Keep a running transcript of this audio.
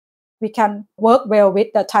we can work well with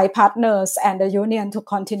the Thai partners and the union to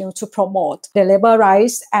continue to promote the labor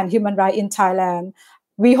rights and human rights in Thailand.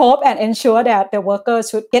 We hope and ensure that the workers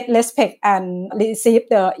should get respect and receive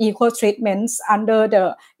the equal treatments under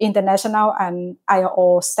the international and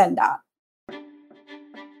ILO standard.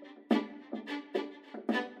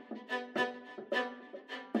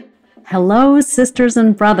 Hello, sisters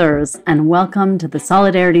and brothers, and welcome to the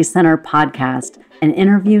Solidarity Center podcast, an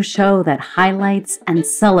interview show that highlights and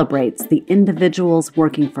celebrates the individuals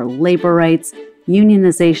working for labor rights,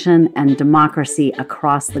 unionization, and democracy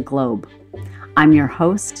across the globe. I'm your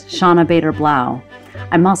host, Shauna Bader-Blau.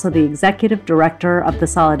 I'm also the executive director of the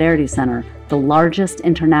Solidarity Center, the largest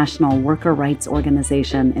international worker rights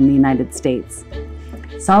organization in the United States.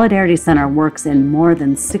 Solidarity Center works in more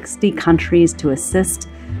than 60 countries to assist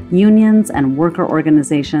unions and worker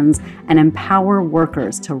organizations and empower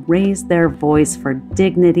workers to raise their voice for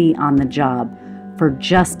dignity on the job, for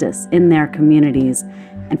justice in their communities,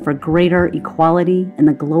 and for greater equality in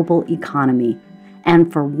the global economy,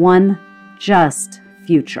 and for one just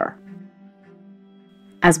future.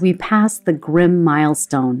 As we pass the grim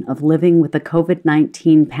milestone of living with the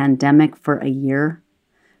COVID-19 pandemic for a year,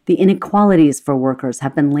 the inequalities for workers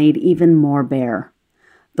have been laid even more bare.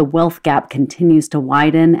 The wealth gap continues to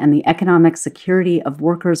widen, and the economic security of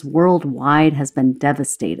workers worldwide has been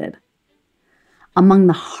devastated. Among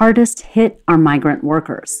the hardest hit are migrant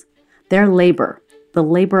workers. Their labor, the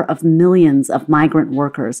labor of millions of migrant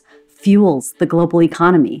workers, fuels the global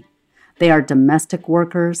economy. They are domestic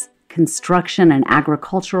workers, construction and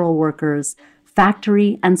agricultural workers,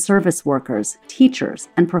 factory and service workers, teachers,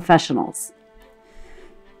 and professionals.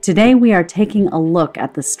 Today, we are taking a look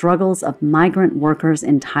at the struggles of migrant workers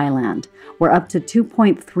in Thailand, where up to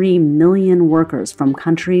 2.3 million workers from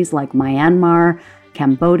countries like Myanmar,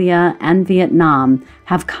 Cambodia, and Vietnam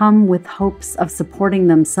have come with hopes of supporting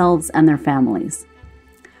themselves and their families.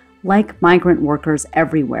 Like migrant workers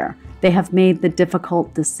everywhere, they have made the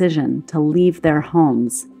difficult decision to leave their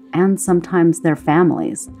homes and sometimes their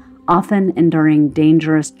families, often enduring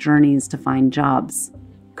dangerous journeys to find jobs.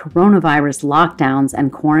 Coronavirus lockdowns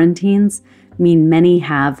and quarantines mean many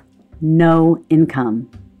have no income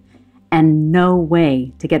and no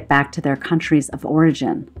way to get back to their countries of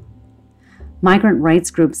origin. Migrant rights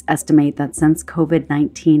groups estimate that since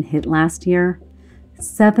COVID-19 hit last year,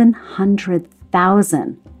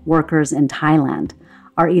 700,000 workers in Thailand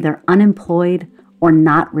are either unemployed or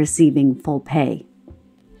not receiving full pay.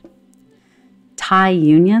 Thai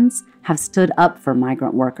unions have stood up for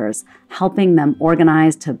migrant workers, helping them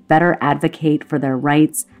organize to better advocate for their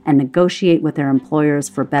rights and negotiate with their employers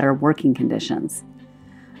for better working conditions.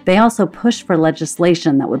 They also pushed for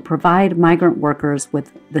legislation that would provide migrant workers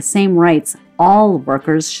with the same rights all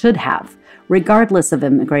workers should have, regardless of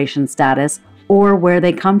immigration status or where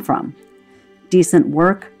they come from. Decent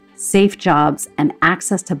work, safe jobs, and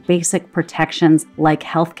access to basic protections like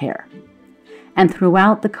healthcare. And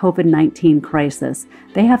throughout the COVID-19 crisis,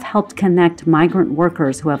 they have helped connect migrant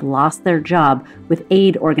workers who have lost their job with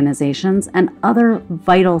aid organizations and other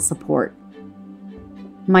vital support.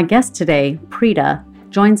 My guest today, Preeta,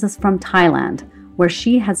 joins us from Thailand, where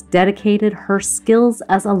she has dedicated her skills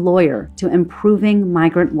as a lawyer to improving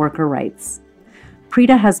migrant worker rights.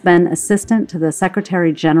 Preeta has been assistant to the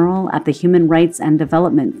Secretary General at the Human Rights and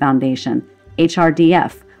Development Foundation,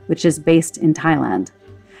 HRDF, which is based in Thailand.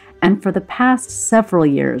 And for the past several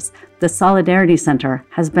years, the Solidarity Center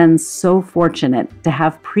has been so fortunate to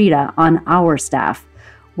have Preeta on our staff,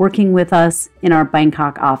 working with us in our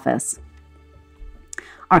Bangkok office.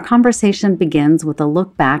 Our conversation begins with a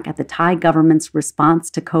look back at the Thai government's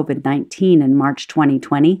response to COVID-19 in March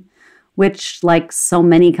 2020, which, like so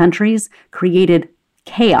many countries, created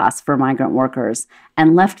chaos for migrant workers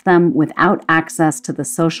and left them without access to the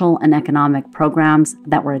social and economic programs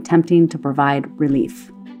that were attempting to provide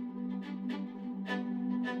relief.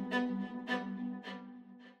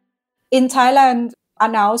 In Thailand,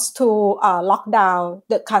 announced to lock down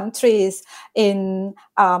the countries in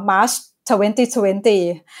March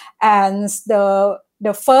 2020, and the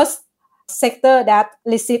first sector that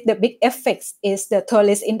received the big effects is the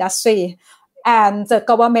tourist industry. And the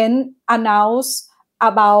government announced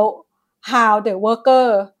about how the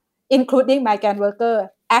worker, including migrant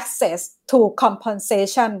worker, access to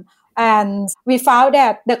compensation. And we found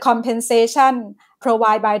that the compensation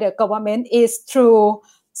provided by the government is through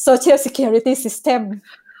social security system.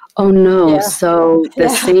 Oh, no. Yeah. So the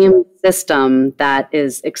same system that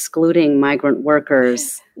is excluding migrant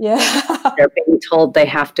workers, they're being told they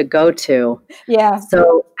have to go to. Yeah.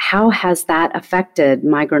 So how has that affected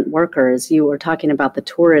migrant workers? You were talking about the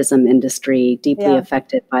tourism industry deeply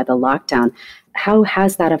affected by the lockdown. How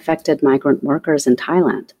has that affected migrant workers in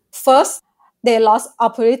Thailand? First, they lost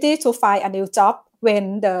opportunity to find a new job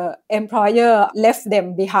when the employer left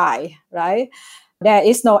them behind, right? There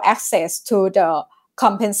is no access to the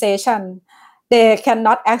compensation. They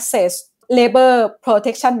cannot access labor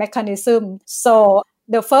protection mechanism. So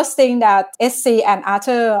the first thing that SC and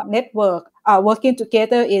other network are working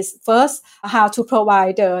together is first how to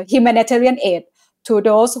provide the humanitarian aid to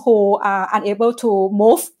those who are unable to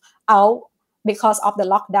move out because of the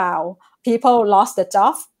lockdown. People lost the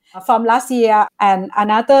job from last year. And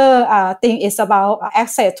another thing is about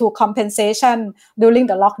access to compensation during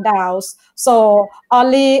the lockdowns. So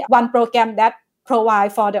only one program that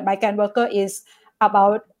provide for the migrant worker is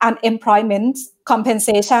about unemployment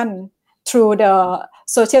compensation through the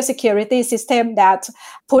social security system that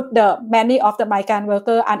put the many of the migrant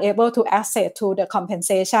workers unable to access to the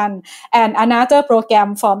compensation. And another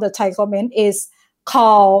program from the Thai government is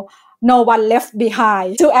called No One Left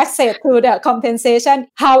Behind to access to the compensation.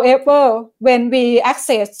 However, when we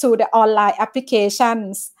access to the online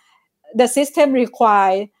applications, the system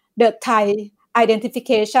requires the Thai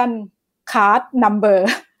identification card number.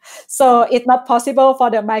 So it's not possible for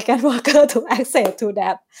the migrant worker to access to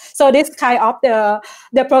that. So this kind of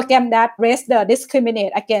the program that raise the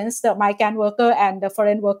discriminate against the migrant worker and the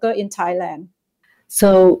foreign worker in Thailand.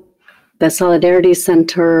 So the Solidarity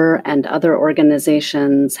Center and other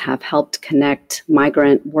organizations have helped connect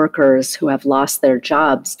migrant workers who have lost their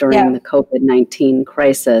jobs during the COVID-19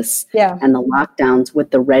 crisis and the lockdowns with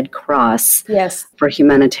the Red Cross for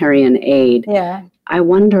humanitarian aid. I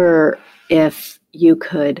wonder if you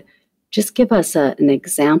could just give us an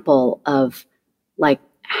example of like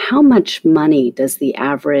how much money does the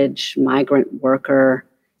average migrant worker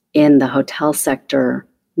in the hotel sector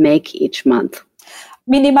make each month?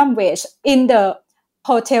 Minimum wage in the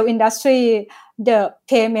hotel industry, the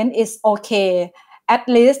payment is okay. At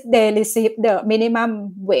least they receive the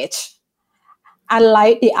minimum wage,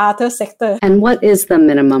 unlike the other sector. And what is the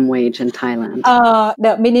minimum wage in Thailand?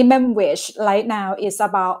 The minimum wage right now is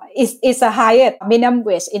the highest minimum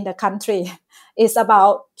wage in the country. It's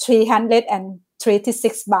about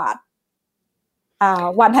 336 baht,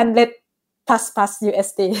 100 plus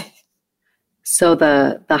USD. So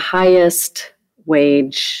the highest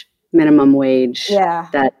minimum wage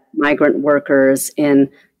that migrant workers in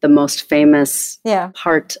the most famous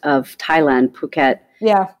part of Thailand, Phuket,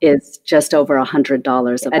 is just over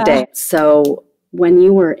 $100 a day. So when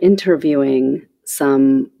you were interviewing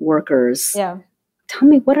some workers, tell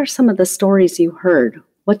me, what are some of the stories you heard?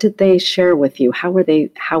 What did they share with you? How were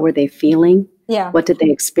they feeling? What did they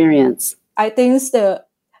experience? I think the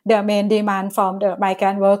main demand from the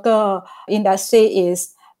migrant worker industry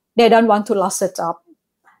is they don't want to lose the job.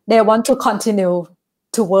 They want to continue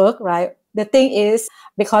to work, right? The thing is,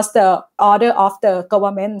 because the order of the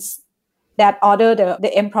governments that order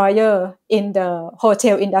the employer in the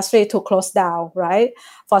hotel industry to close down, right,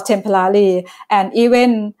 for temporarily. And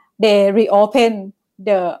even they reopen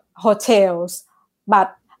the hotels,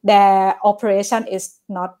 but their operation is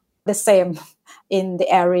not the same in the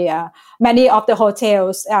area. Many of the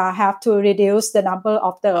hotels have to reduce the number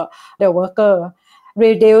of the worker,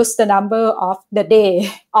 reduce the number of the day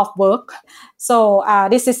of work. So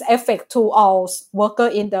this is effect to all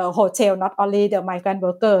workers in the hotel, not only the migrant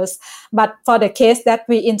workers. But for the case that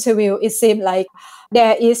we interview, it seems like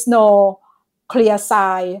there is no clear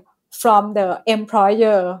sign from the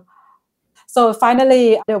employer. So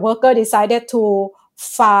finally, the worker decided to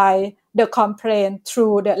file the complaint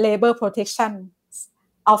through the labor protection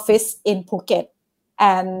office in Phuket.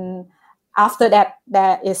 And after that,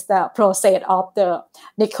 there is the process of the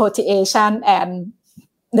negotiation, and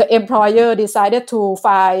the employer decided to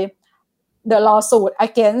file the lawsuit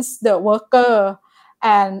against the worker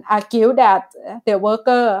and argue that the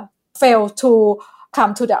worker failed to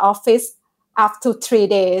come to the office up to 3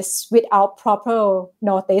 days without proper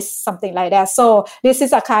notice, something like that. So this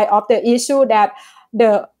is a kind of the issue that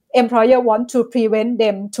the employer want to prevent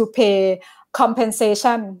them to pay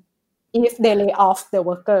compensation if they lay off the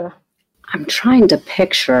worker. I'm trying to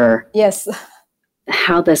picture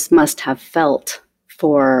how this must have felt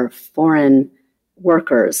for foreign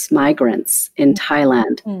workers, migrants in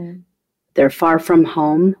Thailand. They're far from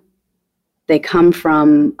home. They come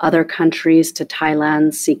from other countries to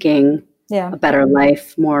Thailand seeking a better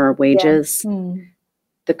life, more wages.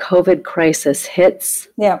 The COVID crisis hits.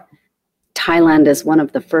 Thailand is one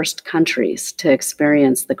of the first countries to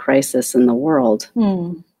experience the crisis in the world.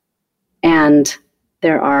 And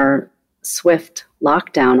there are swift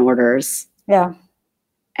lockdown orders.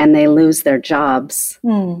 And they lose their jobs.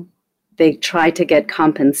 They try to get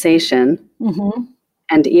compensation.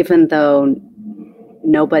 And even though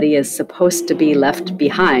nobody is supposed to be left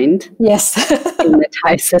behind Yes. in the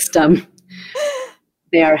Thai system,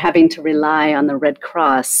 they are having to rely on the Red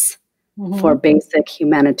Cross for basic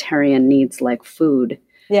humanitarian needs like food.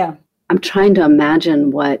 Yeah. I'm trying to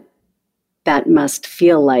imagine what that must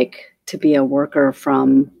feel like to be a worker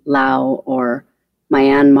from Laos or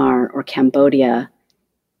Myanmar or Cambodia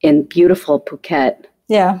in beautiful Phuket,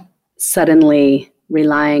 Yeah. suddenly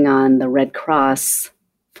relying on the Red Cross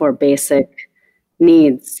for basic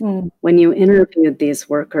needs. When you interviewed these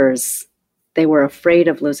workers, they were afraid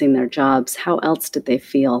of losing their jobs. How else did they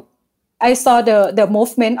feel? I saw the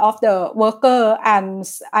movement of the worker, and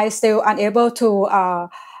I still unable to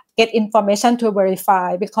get information to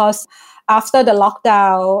verify, because after the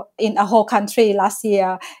lockdown in a whole country last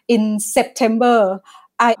year in September,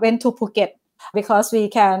 I went to Phuket because we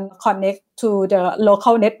can connect to the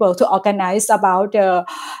local network to organize about the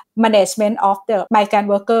management of the migrant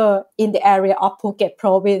worker in the area of Phuket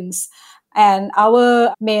province. And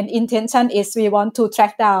our main intention is we want to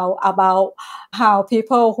track down about how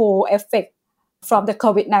people who affect from the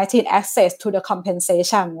COVID-19 access to the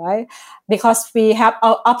compensation, right? Because we have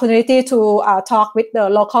an opportunity to talk with the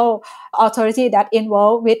local authority that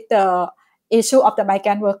involved with the issue of the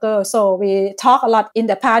migrant worker. So we talk a lot in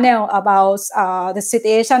the panel about the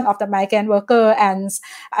situation of the migrant worker, and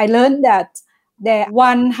I learned that there are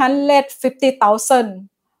 150,000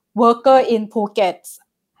 workers in Phuket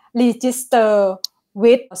register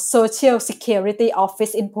with Social Security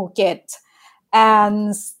Office in Phuket,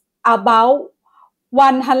 and about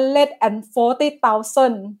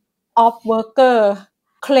 140,000 of workers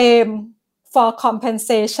claim for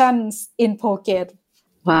compensations in Phuket.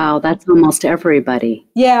 Wow, that's almost everybody.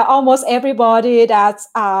 Yeah, almost everybody that's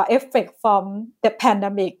affected from the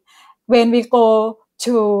pandemic. When we go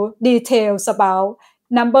to details about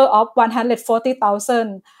number of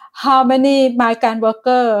 140,000, how many migrant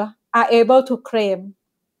workers are able to claim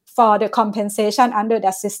for the compensation under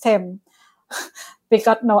that system? We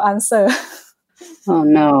got no answer. Oh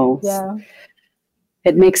no. Yeah.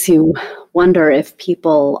 It makes you wonder if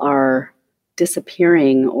people are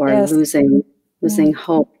disappearing or Yes. losing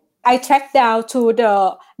hope. I tracked down to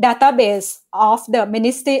the database of the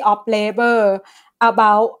Ministry of Labor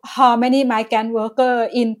about how many migrant workers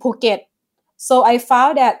in Phuket. So I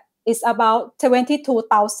found that it's about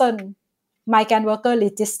 22,000 migrant workers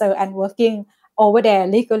registered and working over there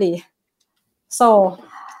legally. So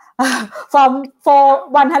for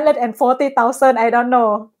 140,000, I don't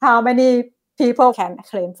know how many people can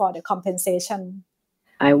claim for the compensation.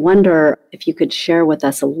 I wonder if you could share with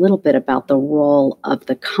us a little bit about the role of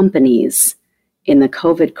the companies in the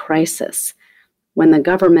COVID crisis. When the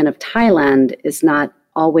government of Thailand is not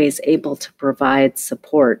always able to provide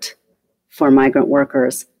support for migrant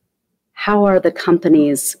workers, how are the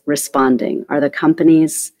companies responding? Are the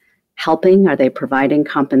companies helping? Are they providing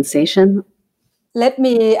compensation? Let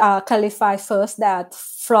me clarify first that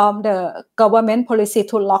from the government policy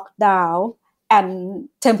to lock down and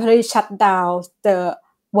temporarily shut down the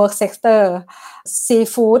work sector,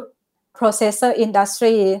 seafood processor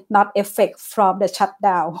industry not affected from the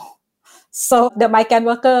shutdown. So the migrant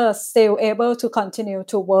workers still able to continue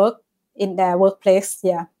to work in their workplace.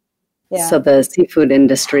 Yeah. So the seafood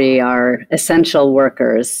industry are essential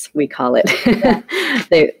workers, we call it. Yeah.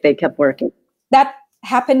 They kept working. That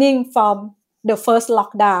happening from the first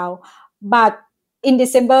lockdown. But in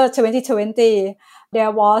December 2020,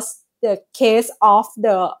 there was the case of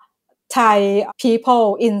the Thai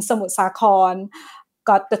people in Samut Sakhon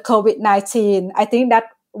got the COVID-19. I think that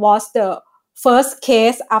was the first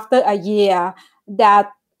case after a year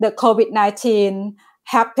that the COVID-19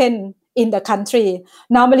 happened in the country.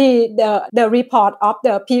 Normally, the report of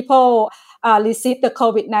the people receive the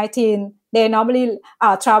COVID-19, they normally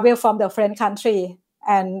travel from the friend country,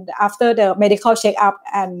 and after the medical checkup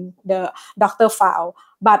and the doctor found.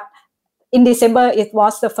 But in December, it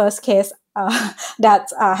was the first case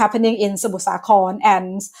that's happening in Samut Sakhon,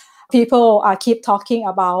 and people keep talking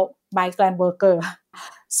about migrant worker.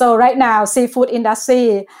 So right now, seafood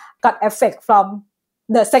industry got affected from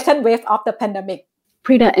the second wave of the pandemic.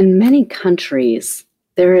 Preeta, in many countries,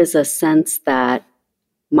 there is a sense that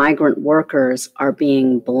migrant workers are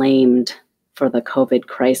being blamed for the COVID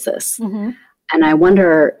crisis. Mm-hmm. And I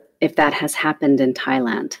wonder if that has happened in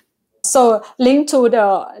Thailand. So linked to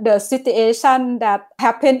the situation that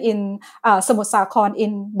happened in Samut Sakhon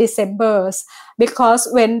in December, because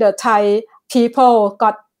when the Thai people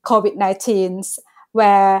got COVID-19,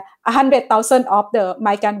 where 100,000 of the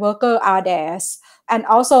migrant workers are there. And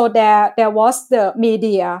also there was the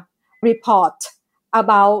media report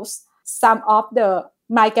about some of the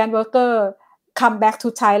migrant workers come back to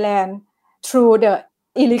Thailand through the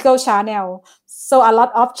illegal channel. So a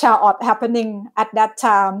lot of chaos happening at that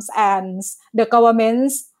time, and the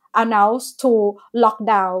governments announced to lock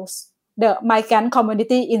down the migrant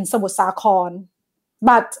community in Samut Sakhon.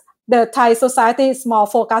 But the Thai society is more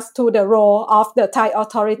focused to the role of the Thai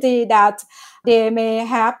authority, that they may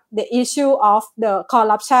have the issue of the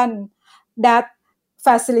corruption that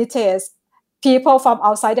facilitates people from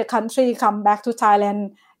outside the country come back to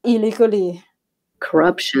Thailand illegally.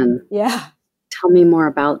 Corruption. Yeah. Tell me more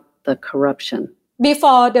about the corruption.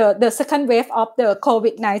 Before the second wave of the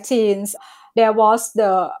COVID-19, there was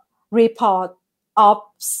the report of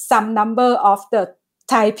some number of the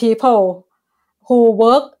Thai people who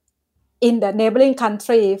work in the neighboring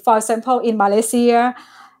country, for example, in Malaysia,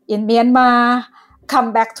 in Myanmar,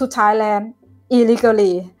 come back to Thailand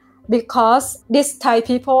illegally, because these Thai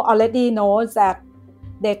people already know that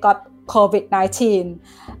they got COVID-19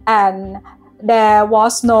 and there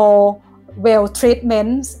was no well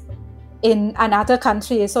treatment in another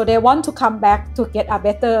country. So they want to come back to get a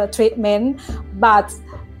better treatment, but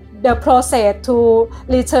the process to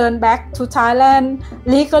return back to Thailand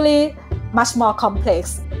legally much more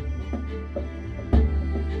complex.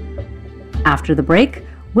 After the break,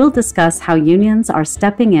 we'll discuss how unions are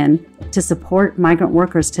stepping in to support migrant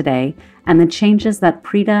workers today and the changes that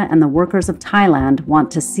Preeta and the workers of Thailand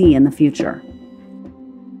want to see in the future.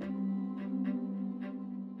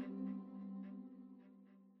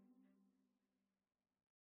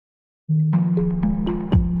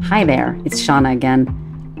 Hi there, it's Shauna again.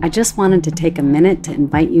 I just wanted to take a minute to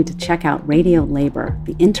invite you to check out Radio Labor,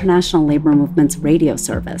 the International Labor Movement's radio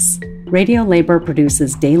service. Radio Labor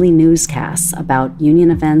produces daily newscasts about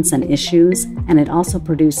union events and issues, and it also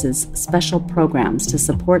produces special programs to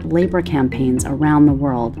support labor campaigns around the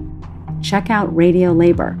world. Check out Radio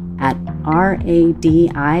Labor at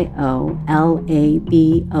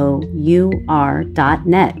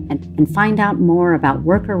radiolabor.net and find out more about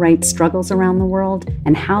worker rights struggles around the world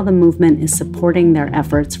and how the movement is supporting their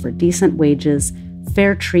efforts for decent wages,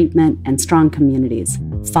 fair treatment, and strong communities.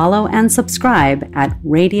 Follow and subscribe at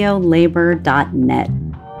radiolabor.net.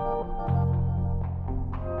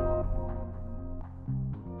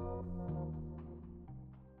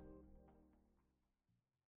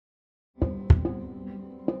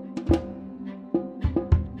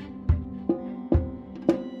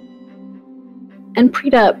 And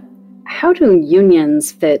Preeta, how do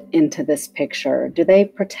unions fit into this picture? Do they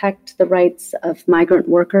protect the rights of migrant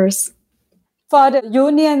workers? For the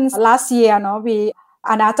unions, last year, we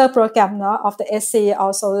another program of the SC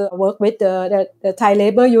also work with the Thai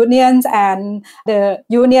labor unions, and the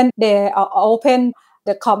union, they open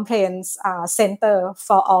the complaints center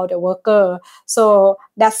for all the workers. So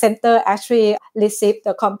that center actually receive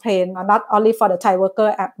the complaint not only for the Thai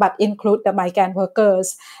worker, but include the migrant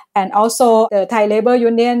workers. And also the Thai labor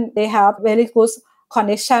union, they have very good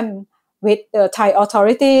connection with the Thai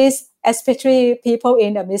authorities, especially people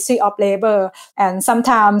in the Ministry of Labor. And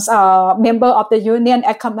sometimes member of the union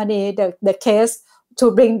accompany the case to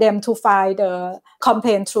bring them to file the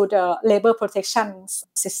complaint through the labor protection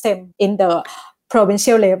system in the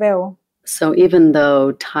provincial level. So even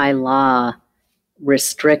though Thai law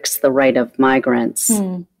restricts the right of migrants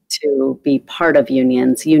to be part of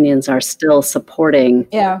unions, unions are still supporting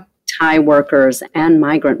Thai workers and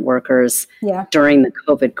migrant workers during the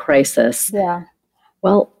COVID crisis. Yeah.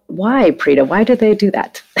 Well, why, Preeta? Why do they do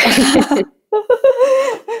that?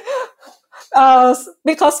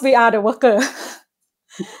 Because we are the worker.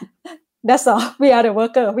 That's all. We are the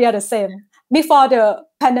worker. We are the same. Before the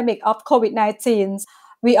pandemic of COVID-19,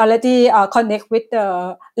 we already connect with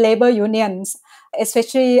the labor unions,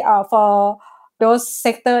 especially for those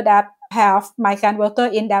sectors that have migrant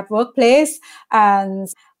workers in that workplace. And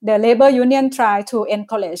the labor union try to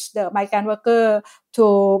encourage the migrant worker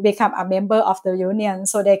to become a member of the union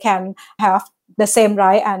so they can have the same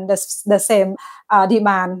right and the same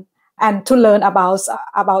demand, and to learn about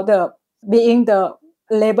the being the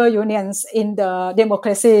labor unions in the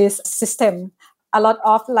democracy system. A lot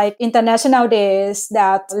of international days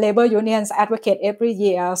that labor unions advocate every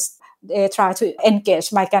year, they try to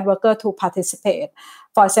engage migrant workers to participate.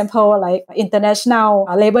 For example, International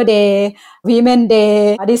Labor Day, Women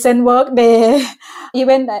Day, Decent Work Day.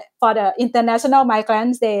 Even for the International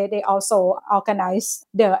Migrants Day, they also organize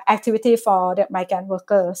the activity for the migrant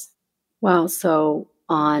workers. Wow. So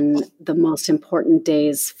on the most important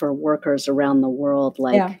days for workers around the world,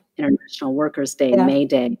 like International Workers' Day, May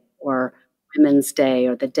Day, or Women's Day,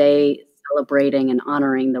 or the day celebrating and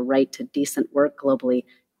honoring the right to decent work globally,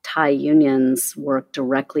 Thai unions work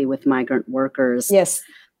directly with migrant workers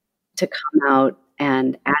to come out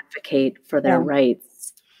and advocate for their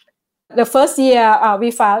rights? The first year,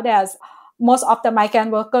 we found that most of the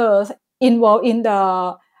migrant workers involved in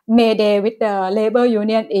the May Day with the labor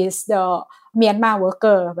union is the Myanmar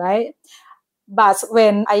worker, right? But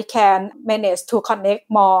when I can manage to connect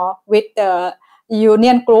more with the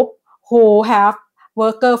union group who have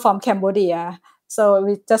workers from Cambodia, so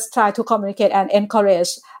we just try to communicate and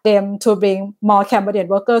encourage them to bring more Cambodian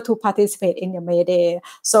workers to participate in the May Day.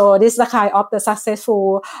 So this is the kind of the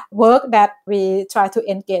successful work that we try to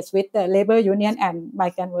engage with the labor union and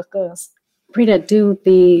migrant workers. Preeta, do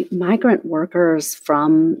the migrant workers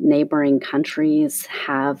from neighboring countries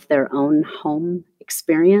have their own home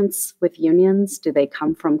experience with unions? Do they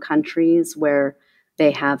come from countries where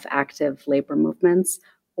they have active labor movements,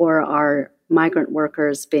 or are migrant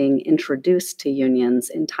workers being introduced to unions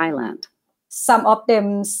in Thailand? Some of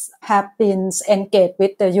them have been engaged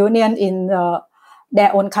with the union in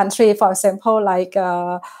their own country, for example, like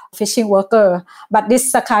fishing worker. But this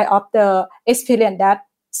is a kind of the experience that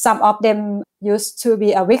some of them used to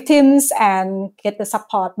be victims and get the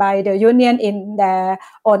support by the union in their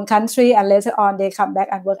own country, and later on they come back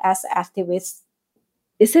and work as activists.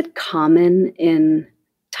 Is it common in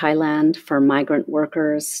Thailand for migrant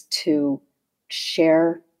workers to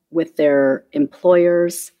share with their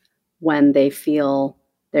employers when they feel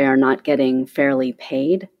they are not getting fairly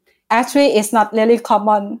paid? Actually, it's not really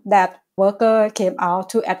common that workers came out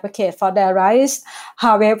to advocate for their rights.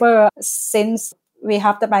 However, since we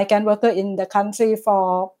have the migrant worker in the country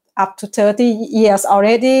for up to 30 years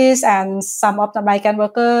already, and some of the migrant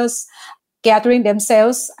workers gathering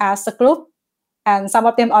themselves as a group, and some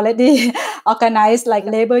of them already organized like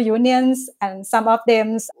labor unions, and some of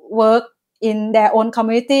them work in their own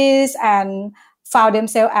communities and found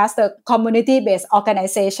themselves as a community-based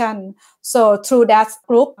organization. So through that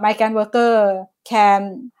group, migrant workers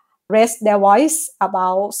can raise their voice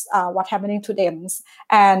about what's happening to them.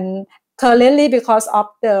 And currently, because of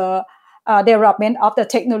the development of the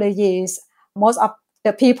technologies, most of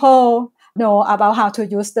the people know about how to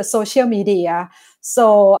use the social media.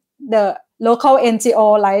 So the local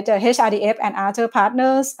NGO like the HRDF and other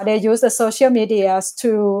partners, they use the social media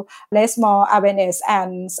to raise more awareness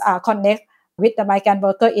and connect with the migrant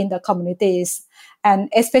worker in the communities. And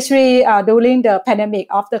especially during the pandemic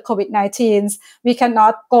of the COVID-19, we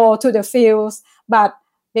cannot go to the fields, but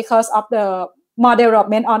because of the more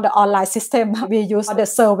development on the online system, we use the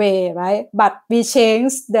survey, right? But we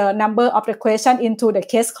changed the number of the question into the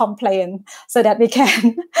case complaint so that we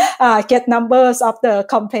can get numbers of the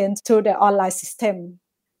complaints to the online system.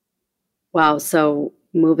 Wow. So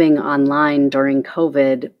moving online during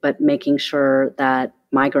COVID, but making sure that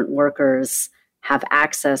migrant workers have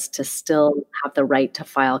access to still have the right to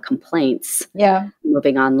file complaints. Yeah.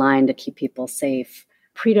 Moving online to keep people safe.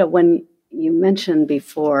 Preeta, when you mentioned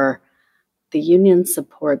before, the unions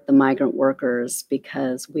support the migrant workers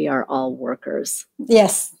because we are all workers.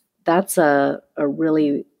 Yes. That's a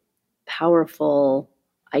really powerful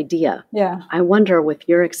idea. Yeah. I wonder, with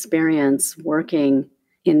your experience working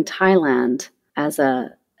in Thailand as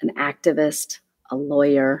an activist, a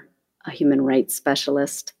lawyer, a human rights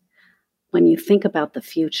specialist, when you think about the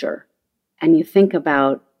future and you think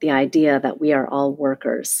about the idea that we are all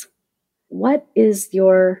workers, what is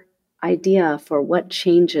your idea for what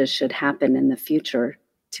changes should happen in the future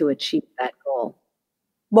to achieve that goal?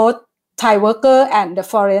 Both Thai worker and the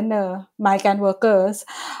foreigner migrant workers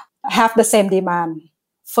have the same demand.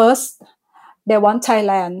 First, they want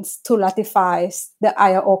Thailand to ratify the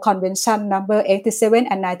ILO Convention number 87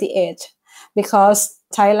 and 98 because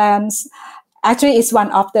Thailand actually is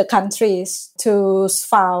one of the countries to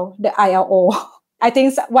file the ILO. I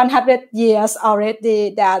think 100 years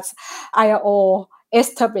already that ILO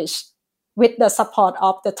established with the support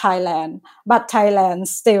of the Thailand, but Thailand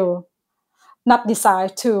still not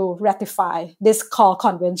decide to ratify this core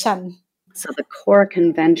convention. So the core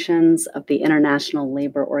conventions of the International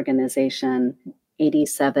Labor Organization,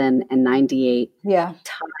 87 and 98, yeah.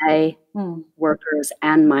 Thai workers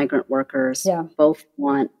and migrant workers both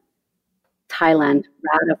want Thailand to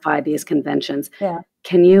ratify these conventions. Yeah.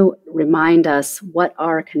 Can you remind us what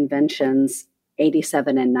are conventions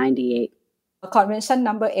 87 and 98? Convention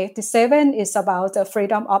number 87 is about the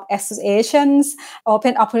freedom of associations,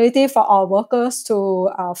 open opportunity for all workers to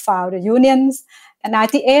file the unions. And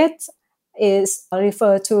 98 is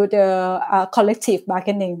referred to the collective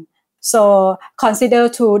bargaining. So consider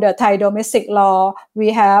to the Thai domestic law,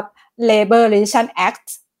 we have Labor Relations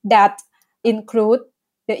Act that include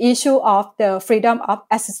the issue of the freedom of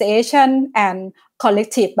association and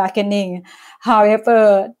collective bargaining.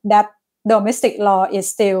 However, that domestic law is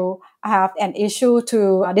still have an issue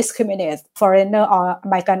to discriminate foreigner or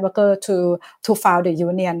migrant worker to file the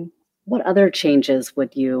union. What other changes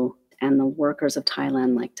would you and the workers of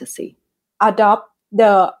Thailand like to see? Adopt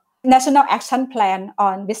the National Action Plan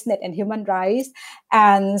on Business and Human Rights.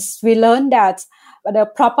 And we learned that the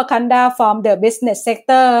propaganda from the business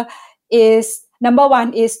sector is, number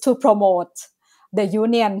one, is to promote the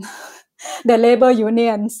union, the labor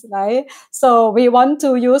unions, right? So we want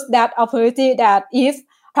to use that opportunity that if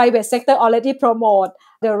private sector already promote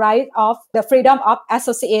the right of the freedom of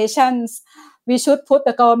associations, we should put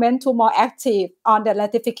the government to more active on the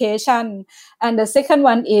ratification. And the second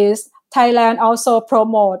one is Thailand also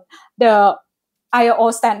promote the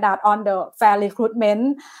ILO standard on the fair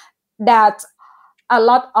recruitment, that a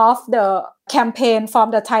lot of the campaign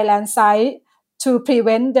from the Thailand side to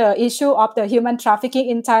prevent the issue of the human trafficking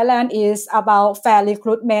in Thailand is about fair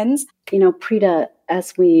recruitment. Preeta,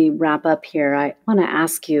 as we wrap up here, I want to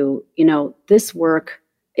ask you, this work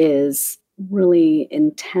is really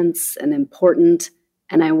intense and important.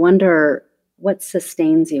 And I wonder what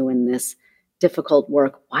sustains you in this difficult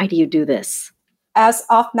work. Why do you do this? As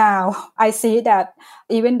of now, I see that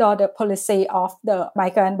even though the policy of the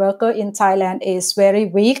migrant worker in Thailand is very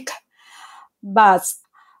weak, but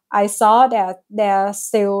I saw that there's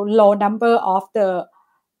still low number of the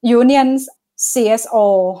unions,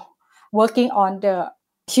 CSO, working on the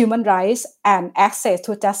human rights and access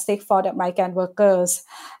to justice for the migrant workers.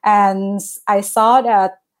 And I saw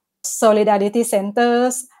that Solidarity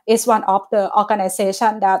Centers is one of the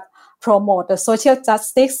organizations that promote the social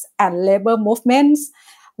justice and labor movements.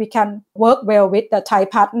 We can work well with the Thai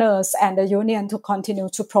partners and the union to continue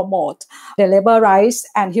to promote the labor rights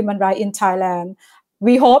and human rights in Thailand.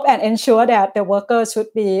 We hope and ensure that the workers should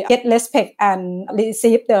get respect and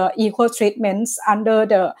receive the equal treatments under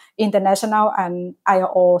the international and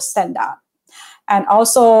ILO standard. And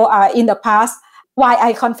also in the past, why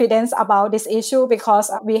I confident about this issue,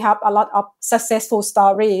 because we have a lot of successful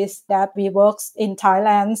stories that we worked in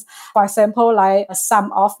Thailand. For example, like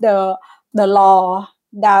some of the law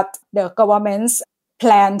that the governments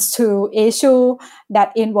plans to issue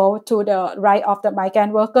that involve to the right of the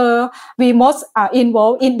migrant worker. We most are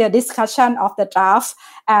involved in the discussion of the draft.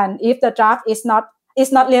 And if the draft is not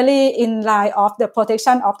really in line of the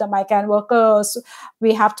protection of the migrant workers,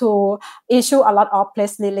 we have to issue a lot of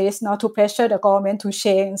press release to pressure the government to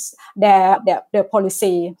change their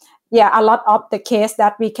policy. Yeah, a lot of the case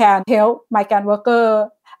that we can help migrant worker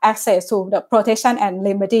access to the protection and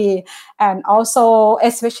remedy, and also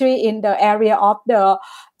especially in the area of the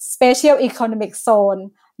special economic zone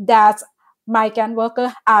that migrant workers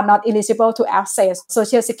are not eligible to access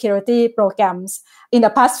social security programs. In the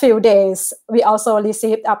past few days, we also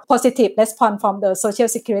received a positive response from the Social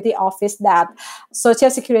Security Office that Social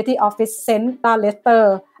Security Office sent a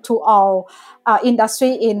letter to all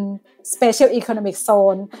industry in special economic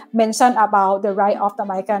zone, mention about the right of the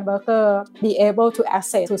migrant worker be able to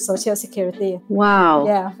access to Social Security. Wow.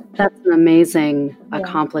 Yeah. That's an amazing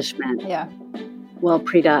accomplishment. Yeah. Well,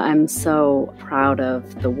 Preeta, I'm so proud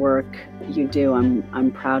of the work you do.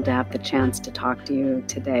 I'm proud to have the chance to talk to you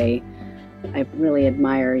today. I really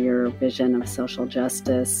admire your vision of social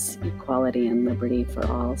justice, equality, and liberty for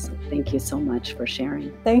all. So thank you so much for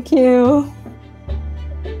sharing. Thank you.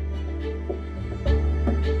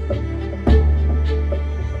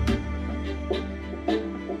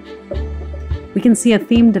 We can see a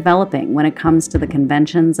theme developing when it comes to the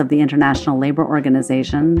conventions of the International Labour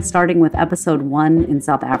Organization, starting with Episode 1 in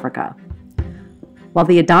South Africa. While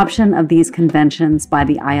the adoption of these conventions by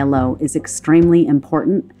the ILO is extremely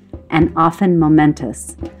important and often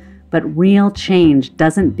momentous, but real change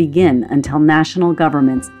doesn't begin until national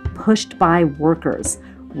governments, pushed by workers,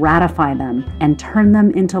 ratify them and turn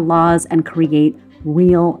them into laws and create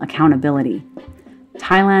real accountability.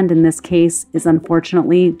 Thailand, in this case, is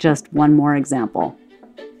unfortunately just one more example.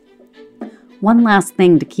 One last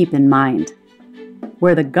thing to keep in mind.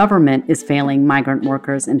 Where the government is failing migrant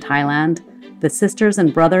workers in Thailand, the sisters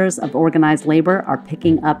and brothers of organized labor are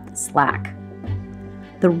picking up the slack.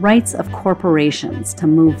 The rights of corporations to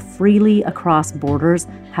move freely across borders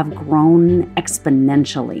have grown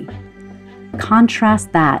exponentially.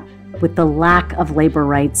 Contrast that with the lack of labor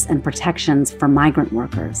rights and protections for migrant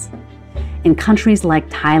workers. In countries like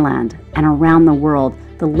Thailand and around the world,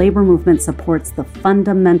 the labor movement supports the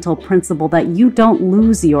fundamental principle that you don't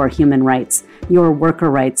lose your human rights, your worker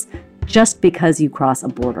rights, just because you cross a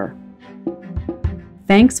border.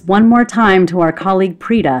 Thanks one more time to our colleague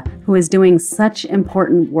Preeta, who is doing such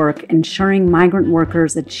important work ensuring migrant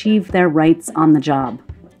workers achieve their rights on the job.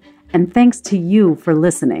 And thanks to you for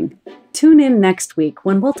listening. Tune in next week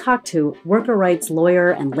when we'll talk to worker rights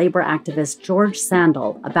lawyer and labor activist George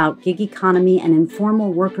Sandel about gig economy and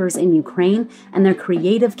informal workers in Ukraine and their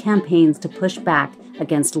creative campaigns to push back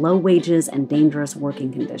against low wages and dangerous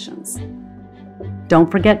working conditions. Don't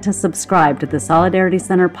forget to subscribe to the Solidarity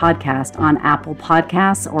Center podcast on Apple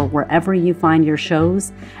Podcasts or wherever you find your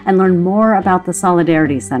shows, and learn more about the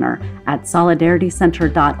Solidarity Center at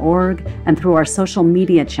solidaritycenter.org and through our social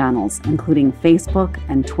media channels, including Facebook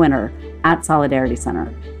and Twitter at Solidarity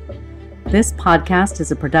Center. This podcast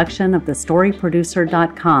is a production of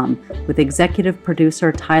thestoryproducer.com with executive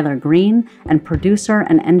producer Tyler Green and producer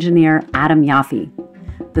and engineer Adam Yaffe.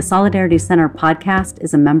 The Solidarity Center podcast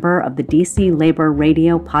is a member of the DC Labor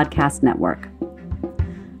Radio Podcast Network.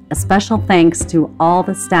 A special thanks to all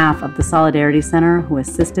the staff of the Solidarity Center who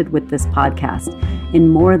assisted with this podcast. In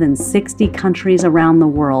more than 60 countries around the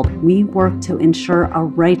world, we work to ensure a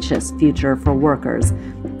righteous future for workers,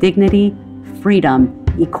 dignity, freedom,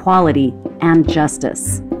 equality, and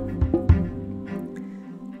justice.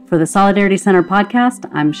 For the Solidarity Center podcast,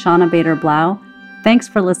 I'm Shauna Bader-Blau. Thanks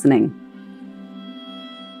for listening.